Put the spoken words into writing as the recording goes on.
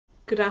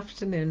Good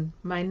afternoon.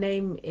 My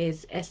name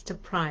is Esther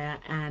Pryor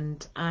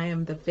and I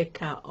am the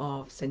vicar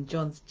of St.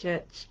 John's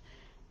Church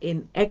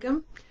in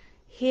Egham,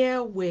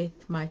 here with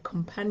my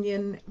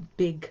companion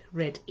Big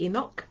Red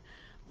Enoch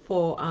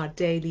for our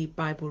daily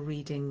Bible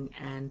reading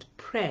and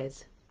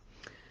prayers.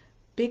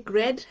 Big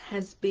Red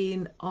has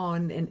been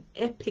on an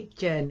epic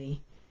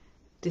journey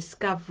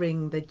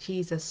discovering the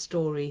Jesus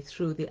story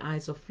through the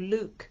eyes of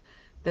Luke,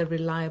 the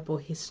reliable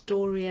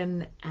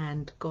historian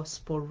and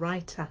gospel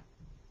writer.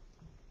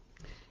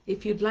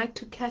 If you'd like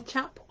to catch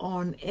up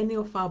on any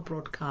of our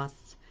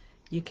broadcasts,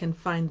 you can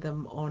find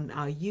them on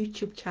our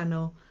YouTube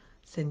channel,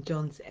 St.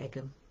 John's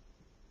Egham.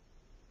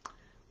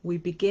 We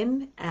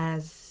begin,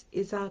 as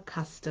is our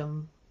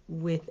custom,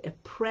 with a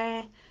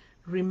prayer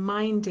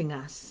reminding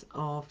us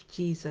of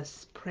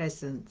Jesus'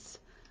 presence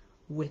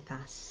with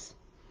us.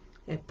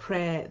 A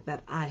prayer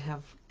that I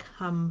have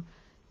come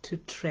to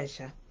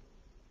treasure.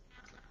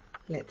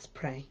 Let's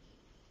pray.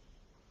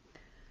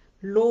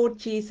 Lord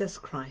Jesus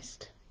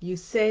Christ, you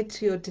said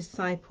to your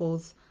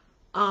disciples,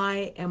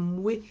 I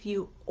am with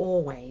you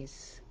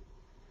always.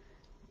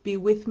 Be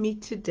with me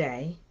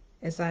today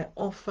as I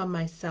offer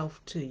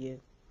myself to you.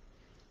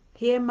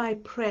 Hear my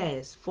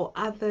prayers for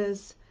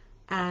others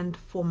and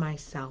for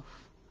myself,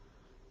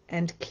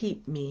 and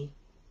keep me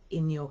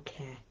in your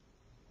care.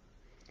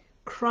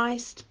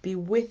 Christ be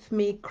with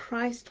me,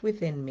 Christ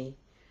within me,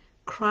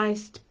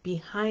 Christ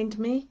behind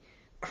me,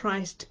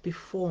 Christ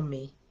before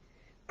me,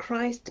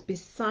 Christ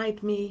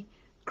beside me,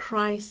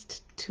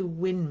 Christ to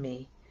win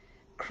me,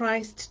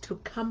 Christ to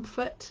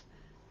comfort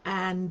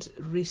and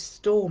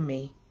restore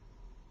me,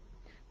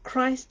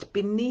 Christ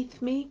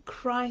beneath me,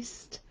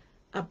 Christ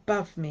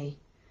above me,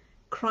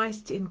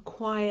 Christ in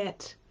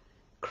quiet,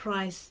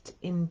 Christ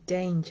in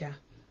danger,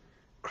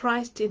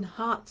 Christ in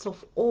hearts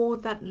of all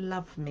that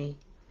love me,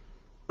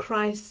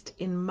 Christ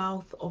in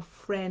mouth of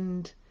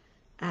friend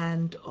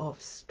and of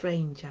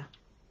stranger.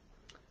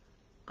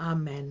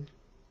 Amen.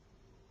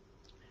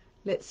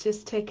 Let's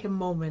just take a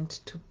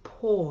moment to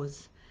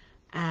pause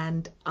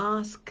and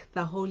ask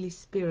the Holy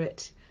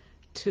Spirit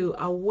to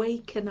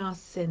awaken our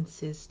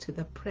senses to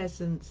the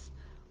presence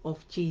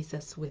of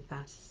Jesus with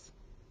us.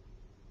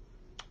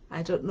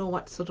 I don't know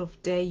what sort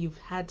of day you've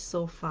had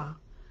so far,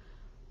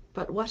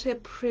 but what a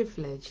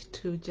privilege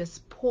to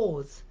just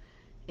pause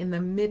in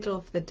the middle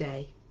of the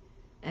day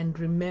and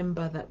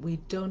remember that we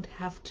don't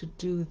have to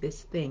do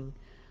this thing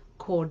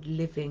called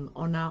living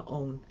on our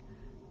own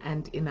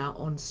and in our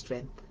own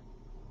strength.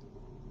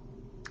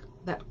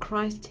 That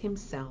Christ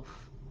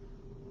himself,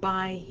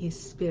 by his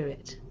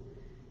Spirit,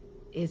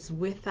 is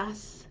with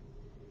us.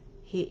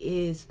 He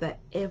is the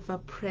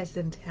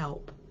ever-present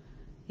help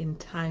in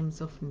times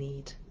of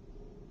need.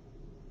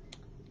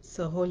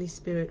 So Holy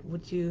Spirit,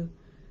 would you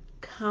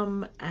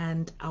come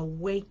and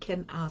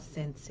awaken our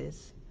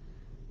senses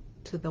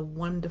to the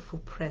wonderful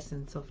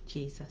presence of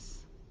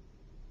Jesus,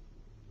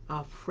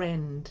 our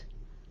friend,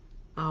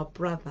 our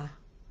brother,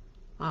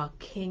 our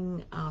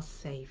King, our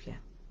Savior.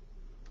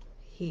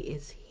 He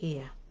is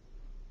here.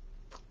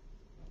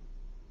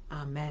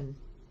 Amen.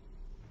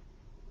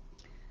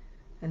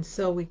 And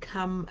so we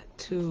come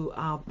to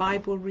our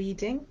Bible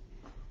reading,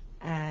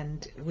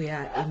 and we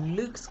are in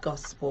Luke's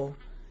Gospel,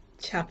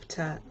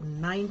 chapter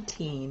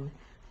 19,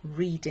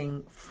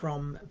 reading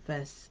from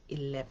verse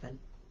 11.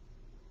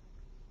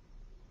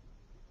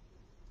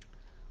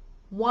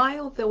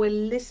 While they were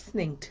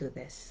listening to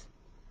this,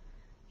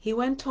 he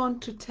went on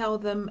to tell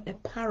them a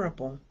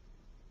parable.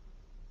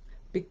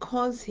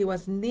 Because he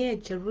was near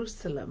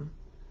Jerusalem,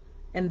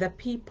 and the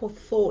people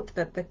thought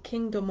that the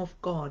kingdom of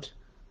God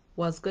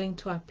was going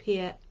to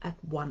appear at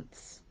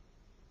once.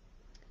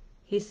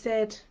 He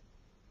said,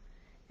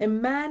 a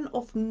man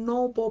of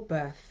noble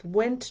birth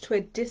went to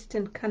a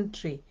distant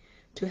country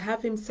to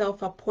have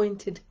himself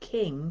appointed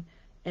king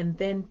and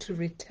then to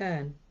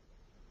return.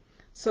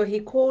 So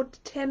he called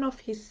 10 of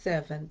his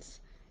servants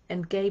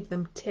and gave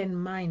them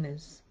 10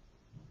 minas.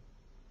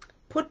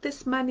 Put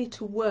this money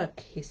to work,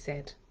 he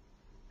said,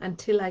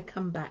 until I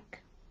come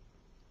back.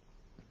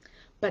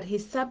 But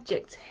his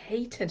subjects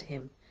hated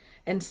him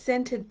and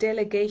sent a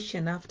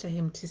delegation after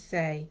him to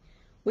say,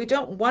 we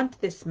don't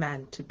want this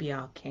man to be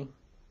our king.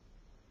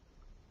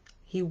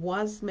 He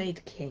was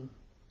made king,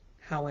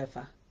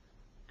 however,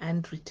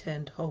 and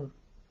returned home.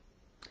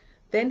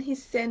 Then he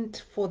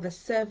sent for the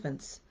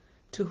servants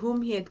to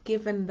whom he had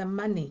given the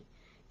money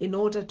in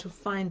order to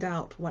find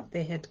out what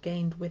they had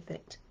gained with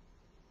it.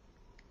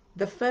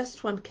 The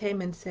first one came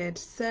and said,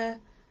 Sir,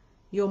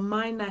 your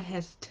mina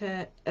has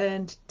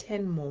earned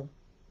 10 more.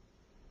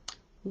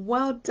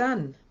 Well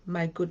done,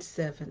 my good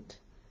servant,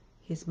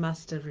 his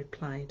master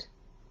replied.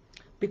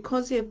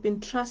 Because you have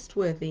been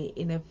trustworthy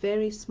in a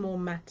very small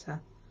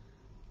matter,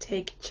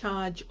 take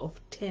charge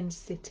of 10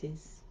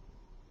 cities.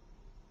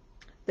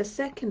 The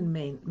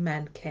second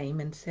man came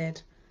and said,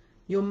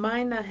 your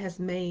mina has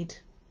made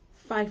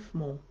 5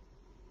 more.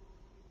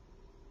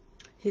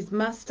 His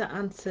master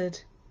answered,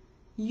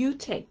 you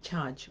take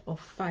charge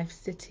of 5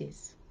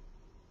 cities.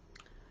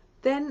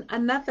 Then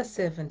another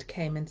servant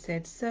came and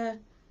said, Sir,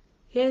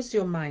 here's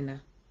your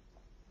mina.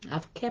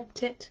 I've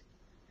kept it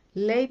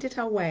laid it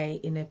away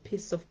in a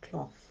piece of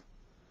cloth.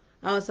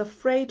 I was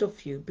afraid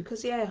of you,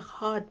 because you are a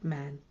hard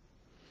man.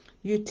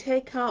 You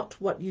take out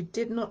what you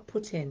did not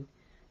put in,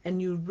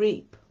 and you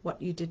reap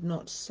what you did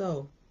not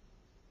sow.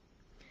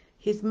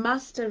 His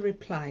master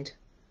replied,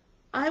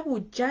 I will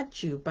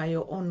judge you by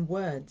your own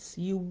words,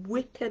 you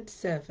wicked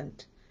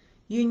servant.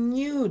 You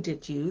knew,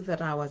 did you,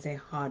 that I was a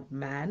hard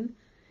man,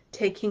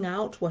 taking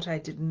out what I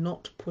did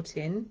not put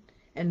in,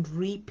 and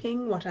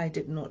reaping what I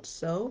did not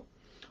sow?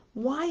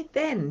 Why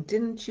then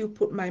didn't you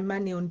put my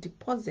money on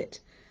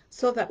deposit,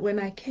 so that when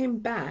I came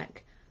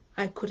back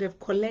I could have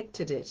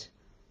collected it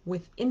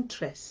with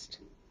interest?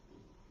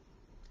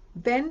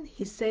 Then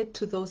he said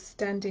to those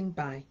standing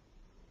by,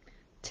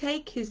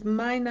 Take his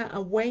mina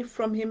away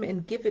from him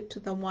and give it to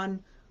the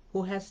one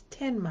who has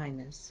 10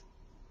 minas.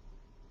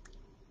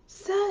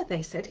 Sir,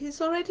 they said,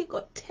 he's already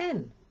got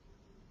 10.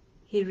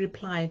 He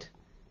replied,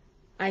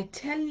 I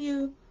tell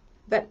you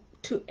that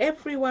to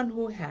everyone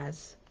who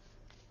has,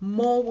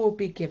 more will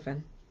be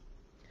given.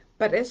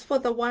 But as for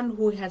the one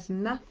who has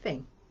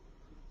nothing,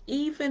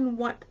 even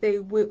what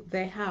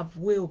they have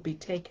will be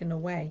taken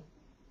away.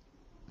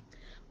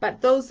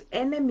 But those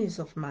enemies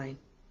of mine,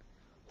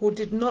 who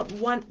did not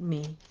want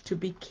me to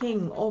be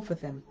king over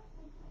them,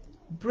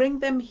 bring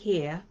them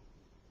here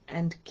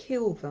and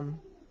kill them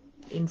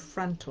in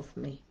front of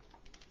me.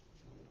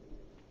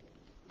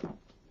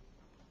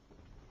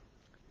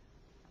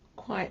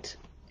 Quite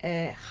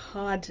a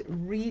hard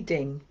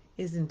reading,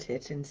 isn't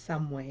it, in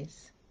some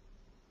ways?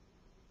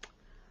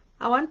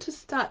 I want to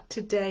start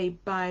today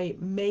by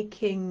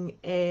making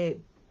a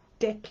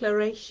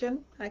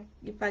declaration,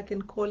 if I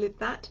can call it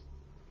that.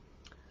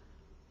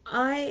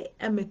 I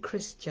am a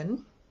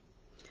Christian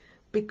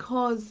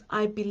because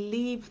I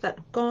believe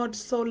that God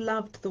so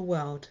loved the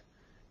world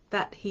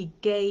that he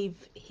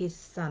gave his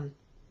Son.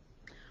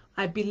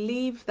 I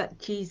believe that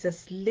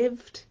Jesus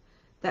lived,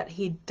 that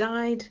he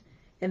died,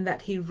 and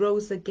that he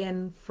rose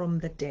again from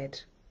the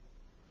dead.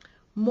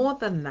 More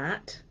than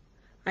that,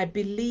 I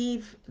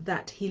believe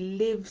that he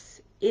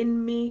lives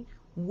in me,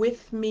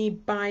 with me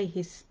by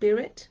his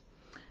Spirit,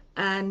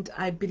 and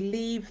I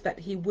believe that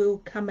he will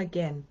come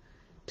again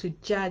to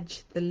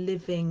judge the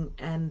living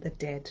and the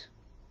dead.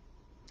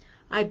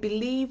 I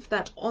believe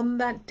that on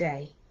that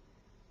day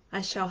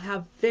I shall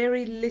have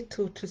very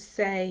little to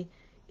say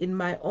in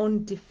my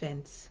own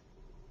defense,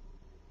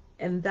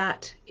 and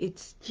that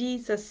it's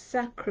Jesus'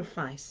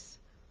 sacrifice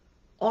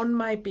on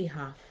my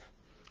behalf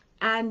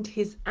and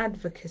his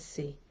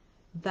advocacy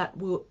that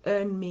will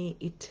earn me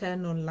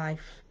eternal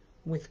life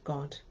with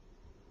God.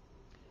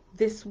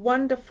 This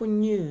wonderful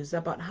news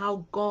about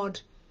how God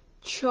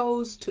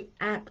chose to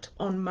act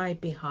on my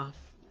behalf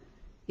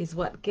is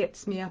what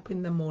gets me up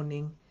in the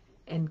morning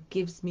and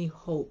gives me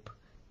hope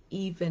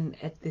even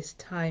at this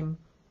time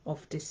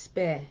of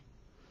despair.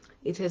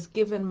 It has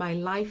given my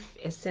life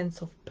a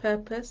sense of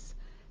purpose,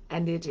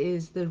 and it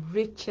is the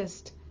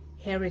richest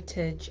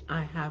heritage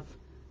I have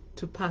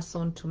to pass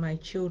on to my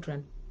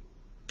children.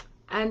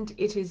 And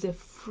it is a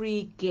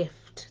free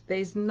gift.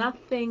 There's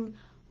nothing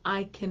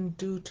I can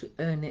do to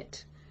earn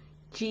it.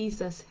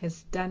 Jesus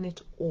has done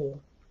it all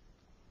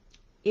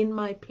in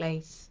my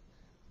place,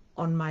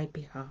 on my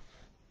behalf.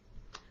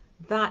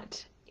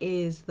 That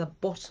is the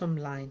bottom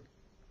line.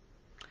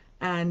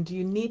 And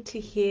you need to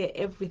hear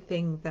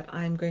everything that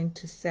I'm going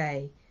to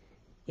say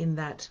in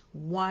that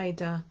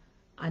wider,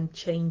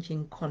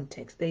 unchanging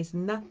context. There's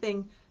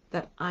nothing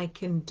that I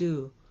can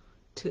do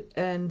to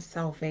earn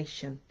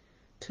salvation,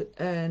 to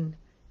earn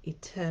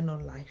eternal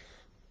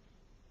life.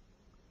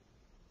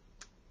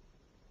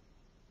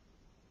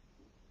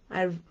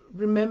 I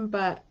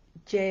remember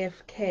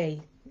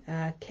JFK,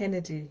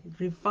 Kennedy,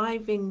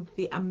 reviving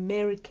the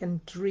American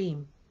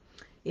dream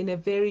in a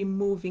very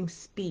moving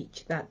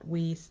speech that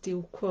we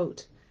still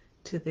quote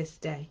to this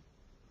day.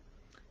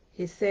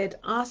 He said,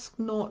 ask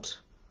not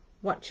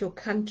what your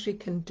country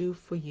can do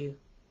for you.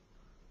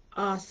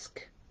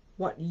 Ask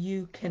what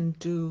you can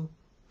do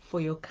for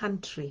your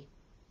country.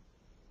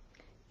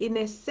 In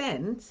a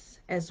sense,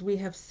 as we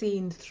have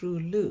seen through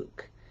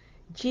Luke,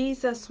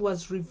 Jesus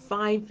was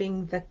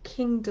reviving the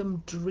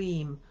kingdom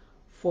dream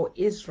for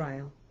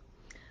Israel.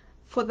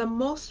 For the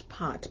most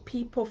part,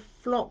 people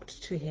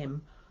flocked to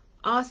him,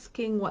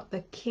 asking what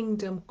the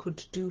kingdom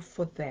could do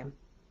for them.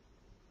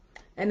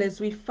 And as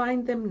we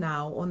find them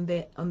now on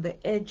the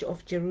edge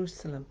of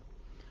Jerusalem,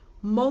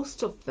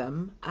 most of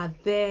them are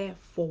there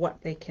for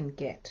what they can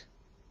get.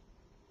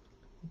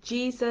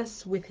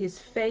 Jesus, with his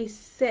face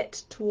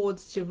set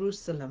towards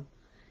Jerusalem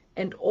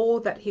and all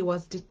that he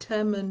was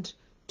determined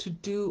to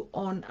do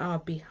on our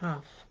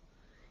behalf,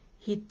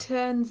 he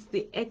turns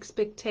the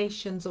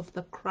expectations of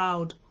the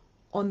crowd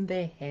on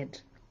their head.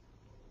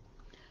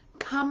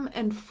 Come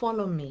and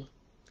follow me,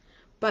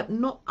 but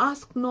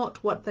ask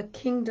not what the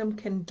kingdom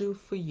can do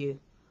for you.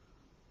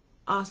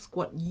 Ask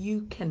what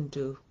you can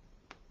do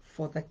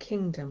for the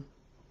kingdom.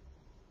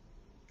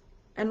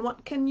 And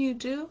what can you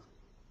do?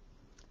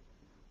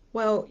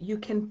 Well, you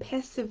can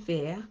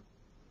persevere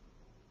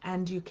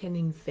and you can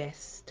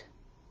invest.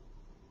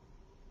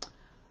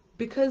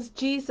 Because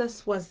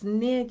Jesus was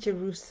near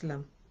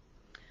Jerusalem,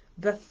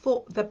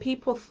 the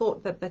people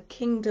thought that the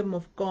kingdom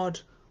of God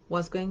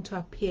was going to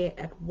appear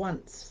at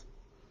once.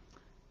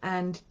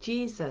 And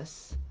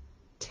Jesus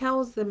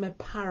tells them a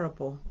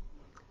parable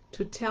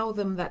to tell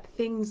them that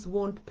things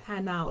won't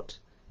pan out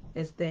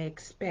as they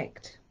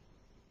expect.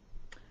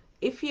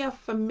 If you are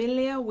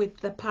familiar with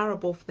the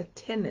parable of the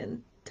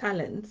 10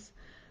 talents,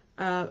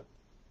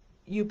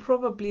 you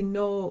probably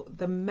know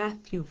the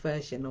Matthew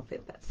version of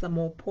it. That's a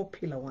more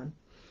popular one.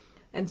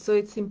 And so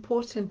it's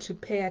important to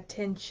pay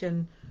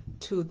attention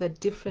to the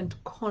different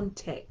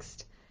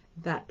context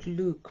that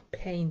Luke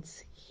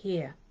paints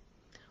here.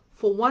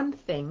 For one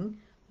thing,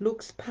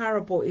 Luke's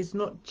parable is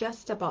not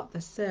just about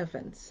the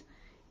servants.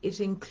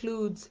 It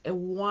includes a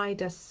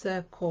wider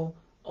circle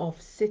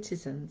of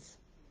citizens.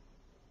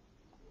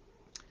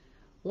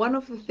 One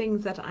of the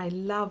things that I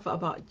love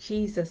about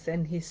Jesus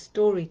and his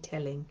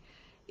storytelling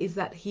is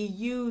that he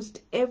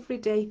used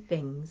everyday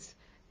things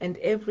and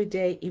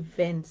everyday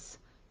events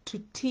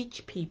to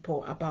teach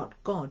people about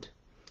God.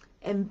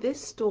 And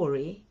this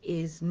story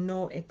is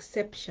no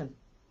exception.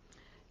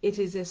 It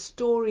is a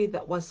story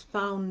that was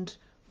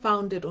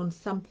founded on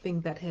something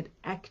that had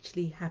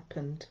actually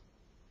happened.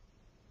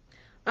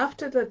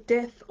 After the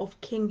death of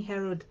King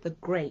Herod the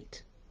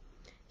Great,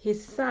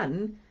 his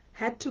son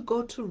had to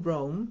go to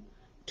Rome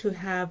to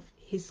have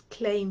his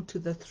claim to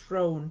the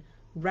throne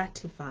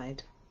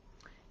ratified.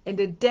 And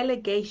a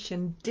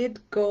delegation did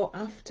go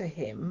after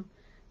him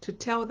to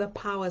tell the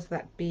powers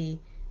that be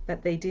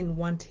that they didn't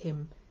want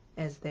him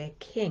as their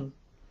king.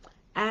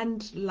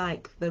 And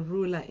like the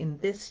ruler in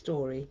this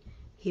story,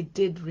 he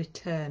did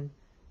return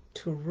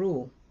to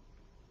rule.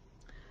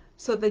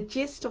 So the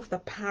gist of the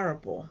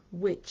parable,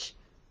 which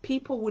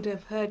people would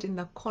have heard in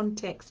the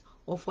context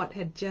of what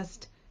had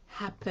just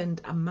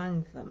happened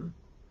among them,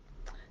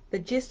 the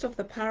gist of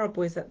the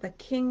parable is that the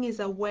king is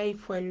away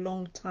for a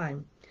long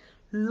time,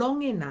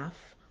 long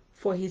enough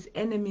for his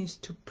enemies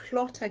to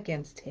plot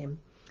against him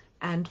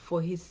and for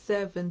his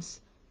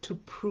servants to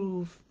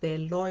prove their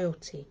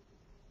loyalty.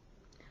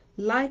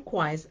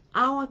 Likewise,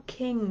 our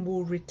king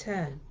will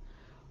return,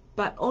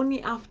 but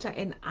only after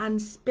an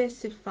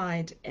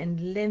unspecified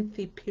and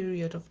lengthy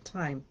period of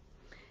time.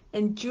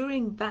 And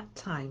during that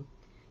time,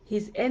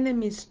 his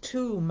enemies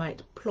too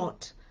might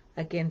plot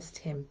against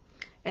him.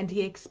 And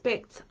he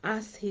expects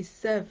us, his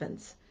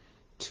servants,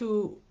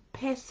 to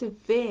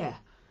persevere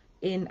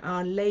in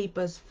our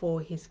labors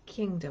for his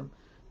kingdom,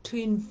 to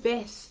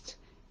invest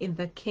in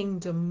the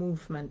kingdom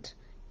movement,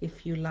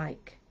 if you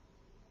like.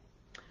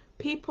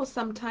 People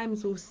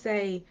sometimes will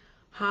say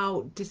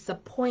how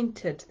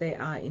disappointed they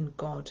are in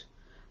God,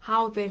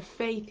 how their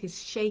faith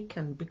is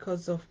shaken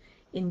because of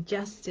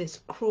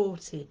injustice,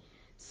 cruelty,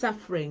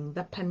 suffering,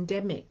 the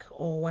pandemic,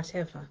 or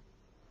whatever.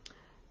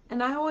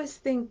 And I always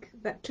think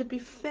that to be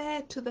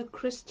fair to the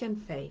Christian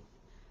faith,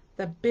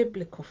 the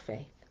biblical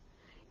faith,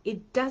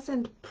 it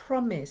doesn't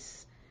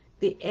promise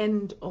the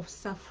end of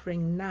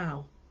suffering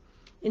now.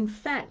 In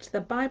fact, the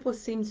Bible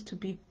seems to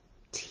be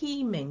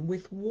teeming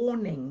with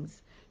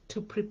warnings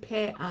to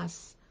prepare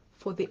us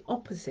for the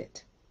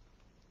opposite.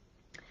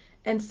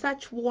 And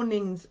such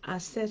warnings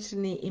are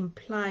certainly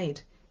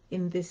implied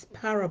in this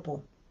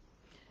parable.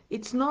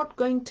 It's not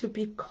going to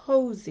be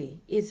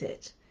cozy, is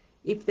it,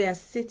 if there are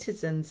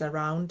citizens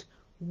around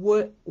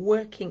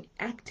working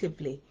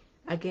actively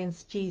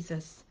against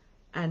Jesus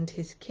and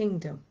his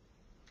kingdom.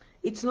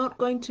 It's not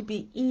going to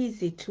be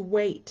easy to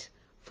wait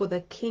for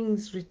the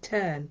king's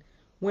return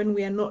when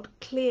we are not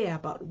clear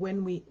about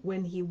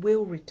when he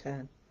will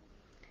return.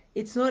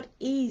 It's not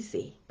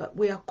easy, but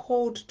we are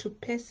called to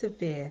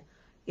persevere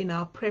in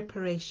our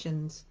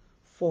preparations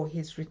for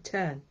his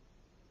return.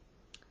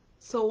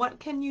 So what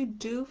can you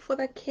do for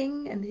the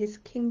king and his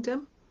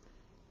kingdom?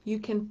 You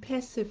can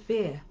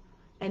persevere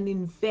and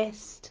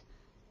invest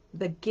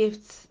the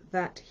gifts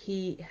that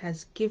he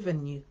has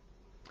given you.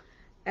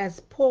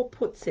 As Paul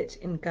puts it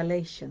in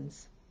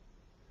Galatians,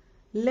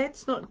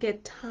 let's not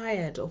get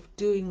tired of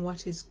doing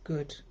what is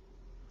good.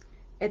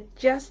 At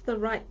just the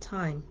right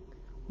time,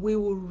 we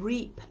will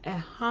reap a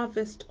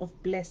harvest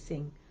of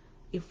blessing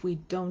if we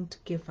don't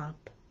give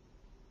up.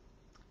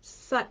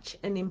 Such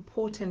an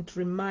important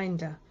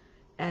reminder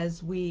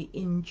as we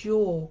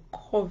endure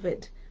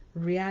COVID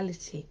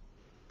reality,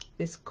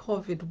 this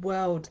COVID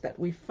world that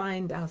we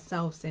find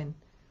ourselves in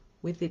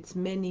with its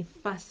many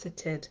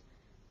faceted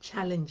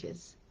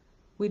challenges.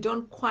 We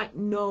don't quite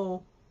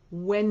know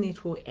when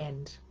it will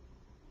end,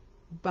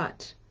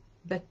 but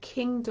the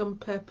kingdom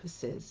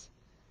purposes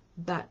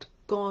that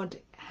God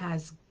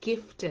has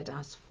gifted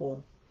us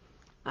for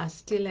are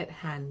still at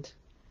hand,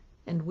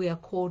 and we are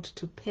called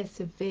to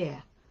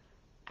persevere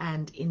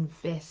and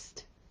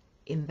invest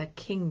in the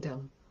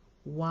kingdom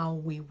while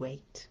we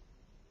wait.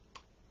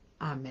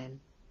 Amen.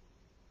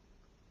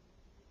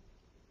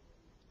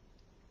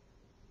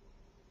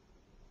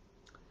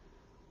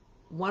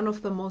 One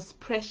of the most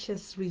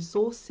precious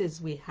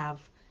resources we have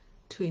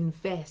to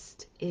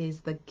invest is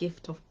the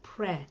gift of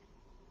prayer.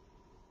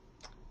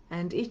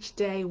 And each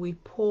day we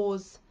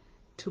pause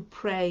to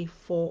pray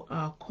for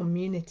our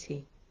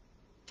community.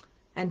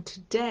 And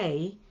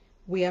today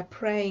we are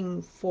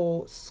praying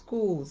for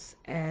schools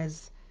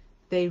as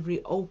they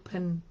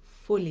reopen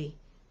fully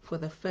for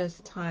the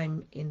first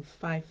time in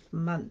 5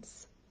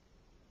 months.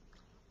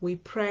 We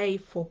pray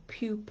for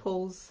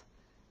pupils,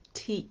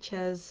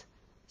 teachers,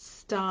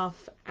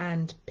 staff,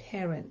 and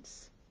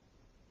parents,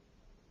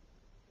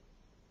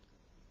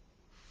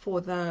 for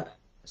the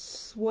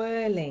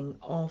swirling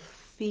of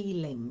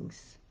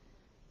feelings,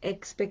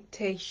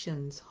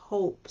 expectations,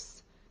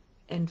 hopes,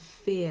 and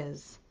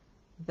fears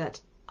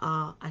that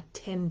are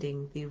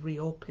attending the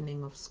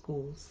reopening of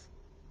schools.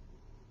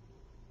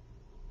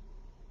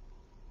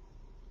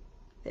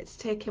 Let's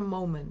take a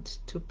moment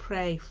to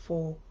pray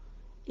for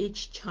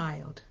each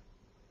child,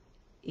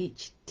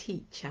 each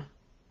teacher,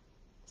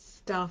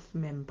 staff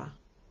member,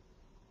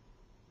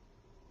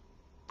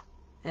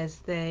 as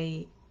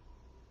they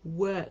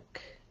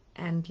work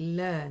and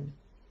learn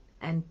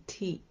and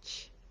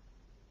teach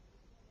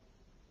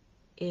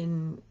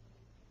in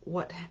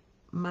what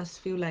must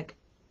feel like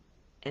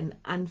an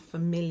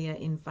unfamiliar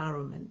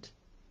environment,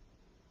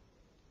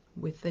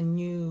 with the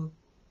new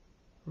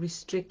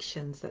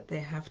restrictions that they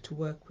have to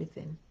work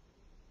within.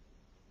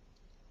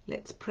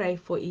 Let's pray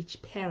for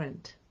each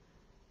parent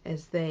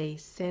as they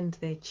send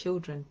their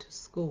children to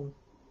school.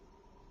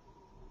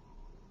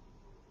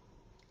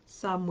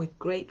 Some with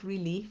great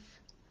relief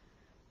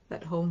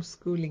that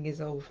homeschooling is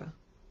over,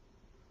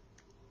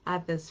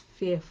 others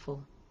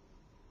fearful.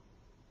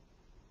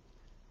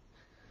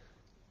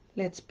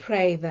 Let's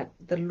pray that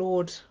the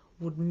Lord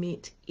would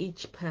meet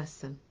each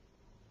person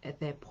at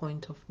their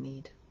point of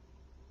need.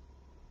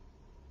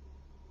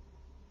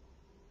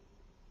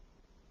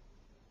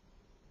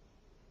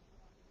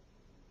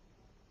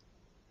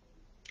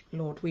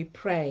 Lord, we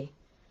pray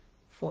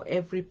for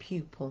every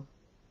pupil,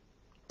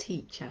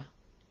 teacher,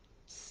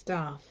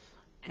 staff,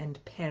 and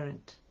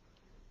parent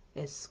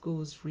as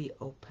schools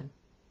reopen.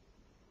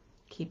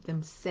 Keep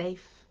them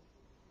safe,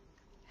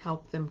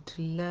 help them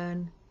to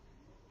learn,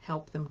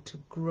 help them to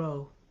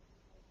grow.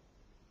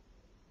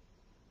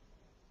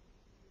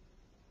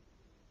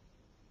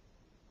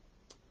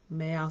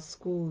 May our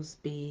schools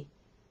be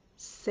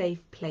safe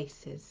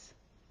places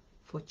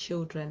for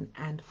children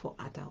and for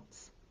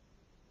adults.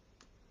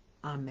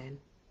 Amen.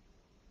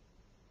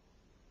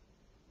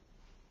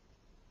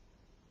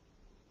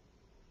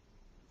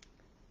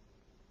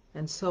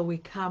 And so we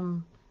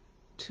come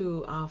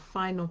to our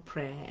final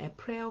prayer, a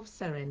prayer of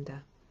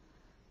surrender,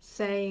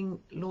 saying,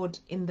 Lord,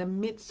 in the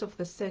midst of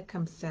the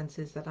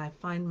circumstances that I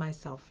find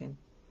myself in,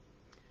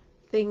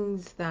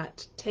 things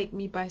that take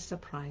me by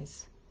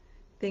surprise,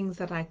 things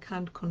that I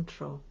can't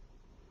control,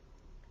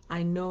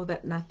 I know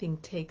that nothing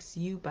takes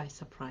you by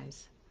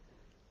surprise.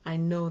 I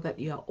know that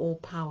you are all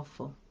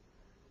powerful.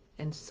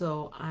 And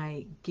so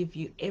I give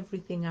you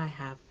everything I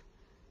have,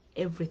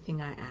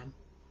 everything I am.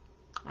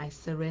 I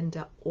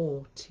surrender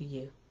all to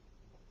you.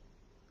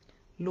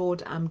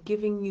 Lord, I'm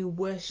giving you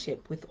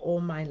worship with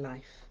all my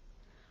life.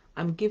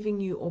 I'm giving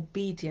you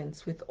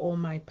obedience with all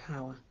my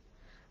power.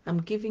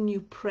 I'm giving you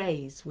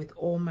praise with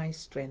all my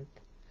strength.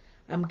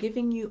 I'm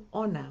giving you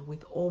honor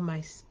with all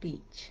my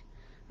speech.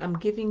 I'm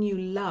giving you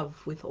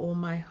love with all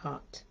my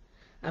heart.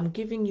 I'm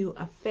giving you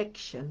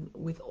affection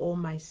with all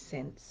my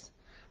sense.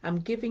 I'm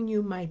giving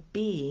you my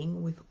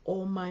being with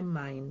all my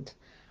mind.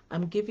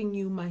 I'm giving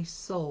you my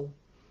soul,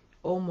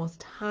 O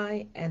most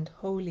high and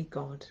holy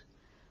God.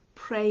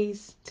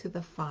 Praise to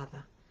the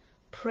Father,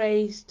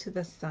 praise to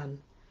the Son,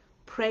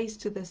 praise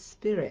to the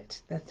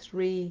Spirit, the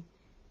three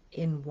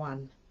in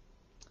one.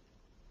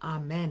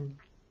 Amen.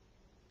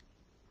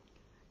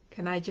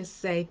 Can I just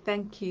say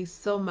thank you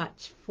so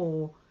much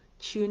for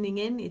tuning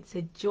in. It's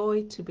a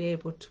joy to be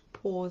able to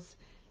pause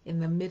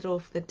in the middle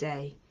of the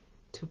day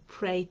to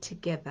pray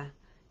together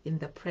in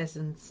the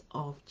presence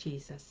of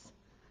Jesus.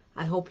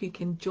 I hope you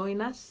can join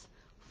us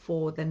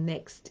for the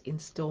next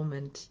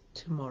installment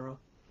tomorrow.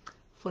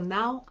 For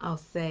now, I'll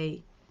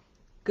say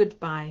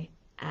goodbye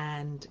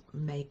and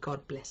may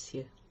God bless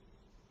you.